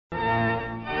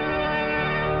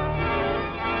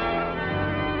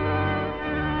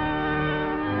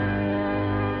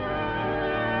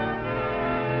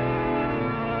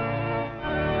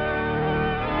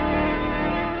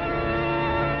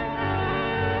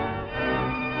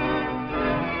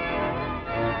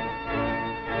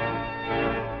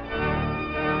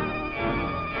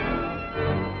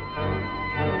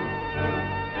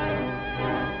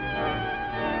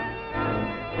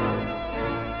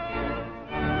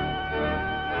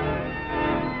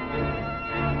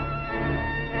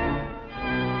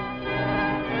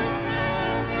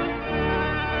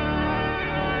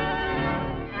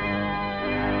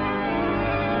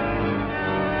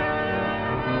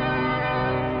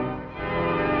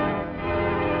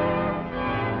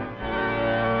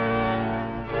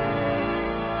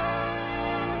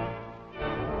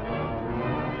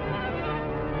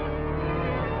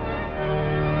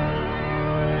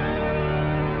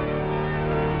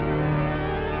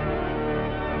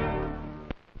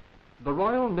The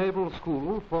Royal Naval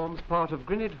School forms part of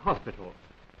Greenwich Hospital,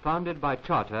 founded by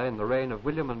charter in the reign of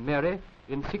William and Mary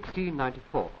in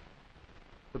 1694.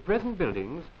 The present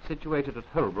buildings, situated at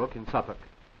Holbrook in Suffolk,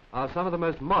 are some of the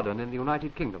most modern in the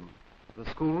United Kingdom, the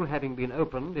school having been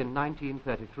opened in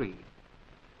 1933.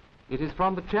 It is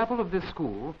from the chapel of this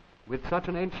school, with such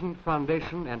an ancient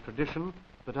foundation and tradition,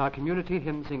 that our community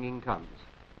hymn singing comes.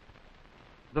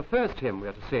 The first hymn we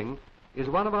are to sing is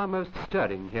one of our most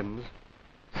stirring hymns,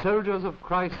 Soldiers of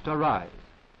Christ Arise,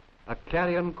 a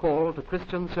clarion call to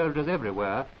Christian soldiers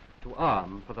everywhere to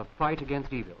arm for the fight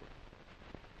against evil.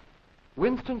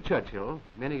 Winston Churchill,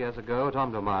 many years ago at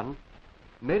Omdurman,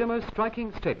 made a most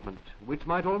striking statement which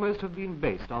might almost have been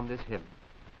based on this hymn.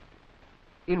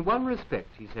 In one respect,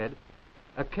 he said,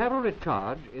 a cavalry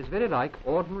charge is very like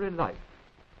ordinary life.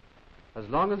 As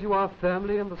long as you are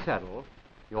firmly in the saddle,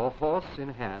 your horse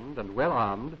in hand and well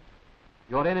armed,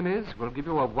 your enemies will give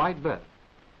you a wide berth.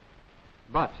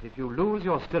 But if you lose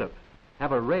your stirrup,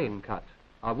 have a rein cut,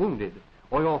 are wounded,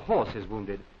 or your horse is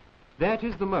wounded, that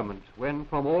is the moment when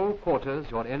from all quarters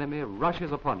your enemy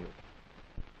rushes upon you.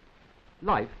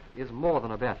 Life is more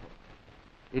than a battle.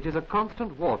 It is a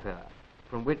constant warfare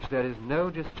from which there is no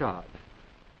discharge.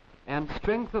 And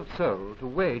strength of soul to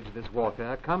wage this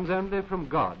warfare comes only from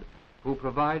God, who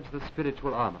provides the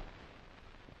spiritual armor.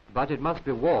 But it must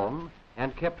be worn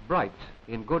and kept bright,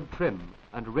 in good trim,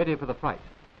 and ready for the fight.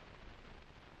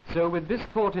 So with this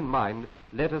thought in mind,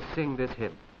 let us sing this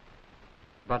hymn.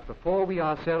 But before we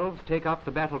ourselves take up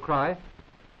the battle cry,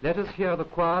 let us hear the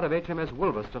choir of HMS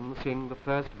Wolverstone sing the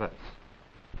first verse.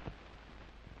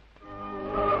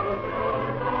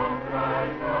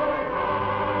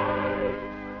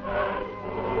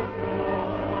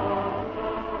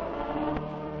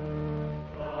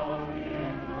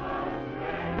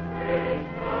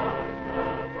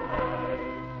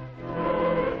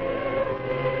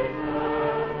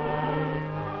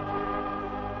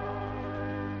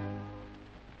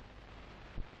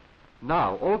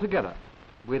 Now, all together,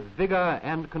 with vigor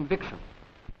and conviction.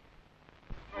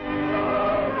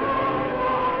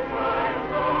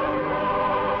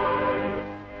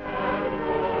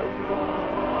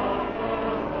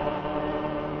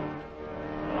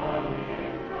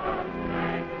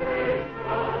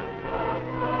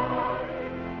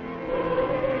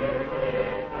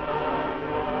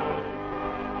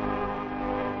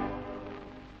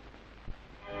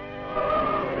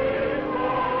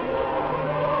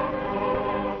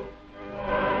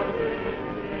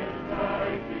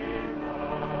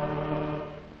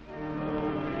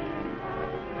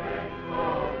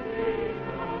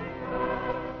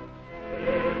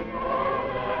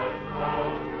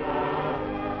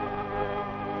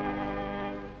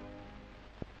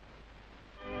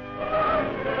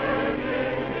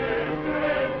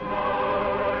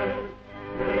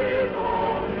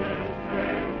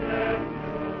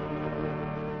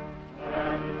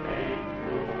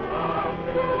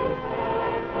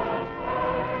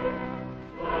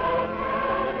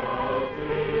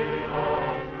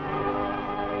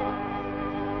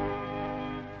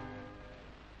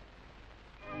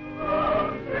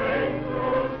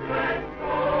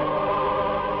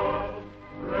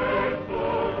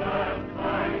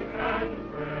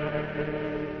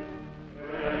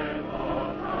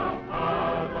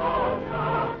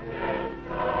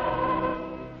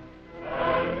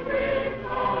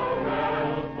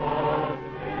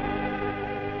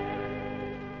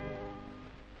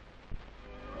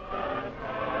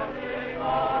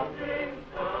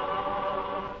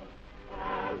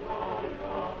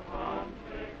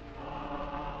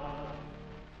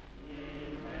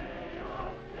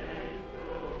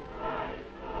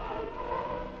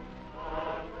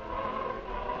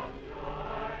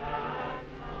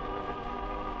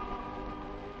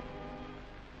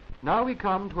 Now we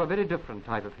come to a very different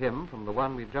type of hymn from the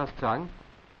one we've just sung.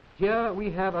 Here we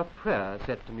have a prayer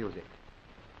set to music.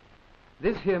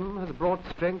 This hymn has brought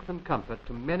strength and comfort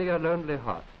to many a lonely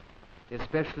heart,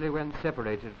 especially when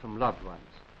separated from loved ones.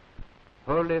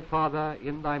 Holy Father,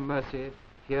 in thy mercy,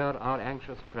 hear our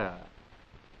anxious prayer.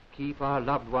 Keep our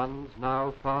loved ones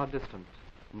now far distant,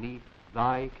 'neath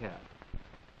thy care.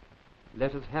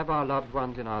 Let us have our loved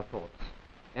ones in our thoughts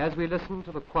as we listen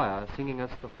to the choir singing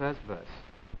us the first verse.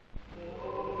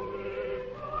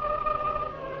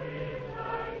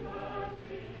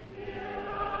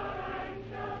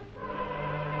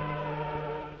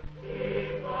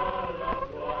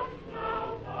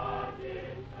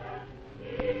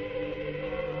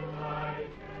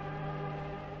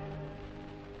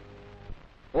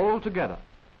 All together,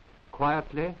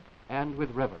 quietly and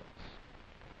with reverence.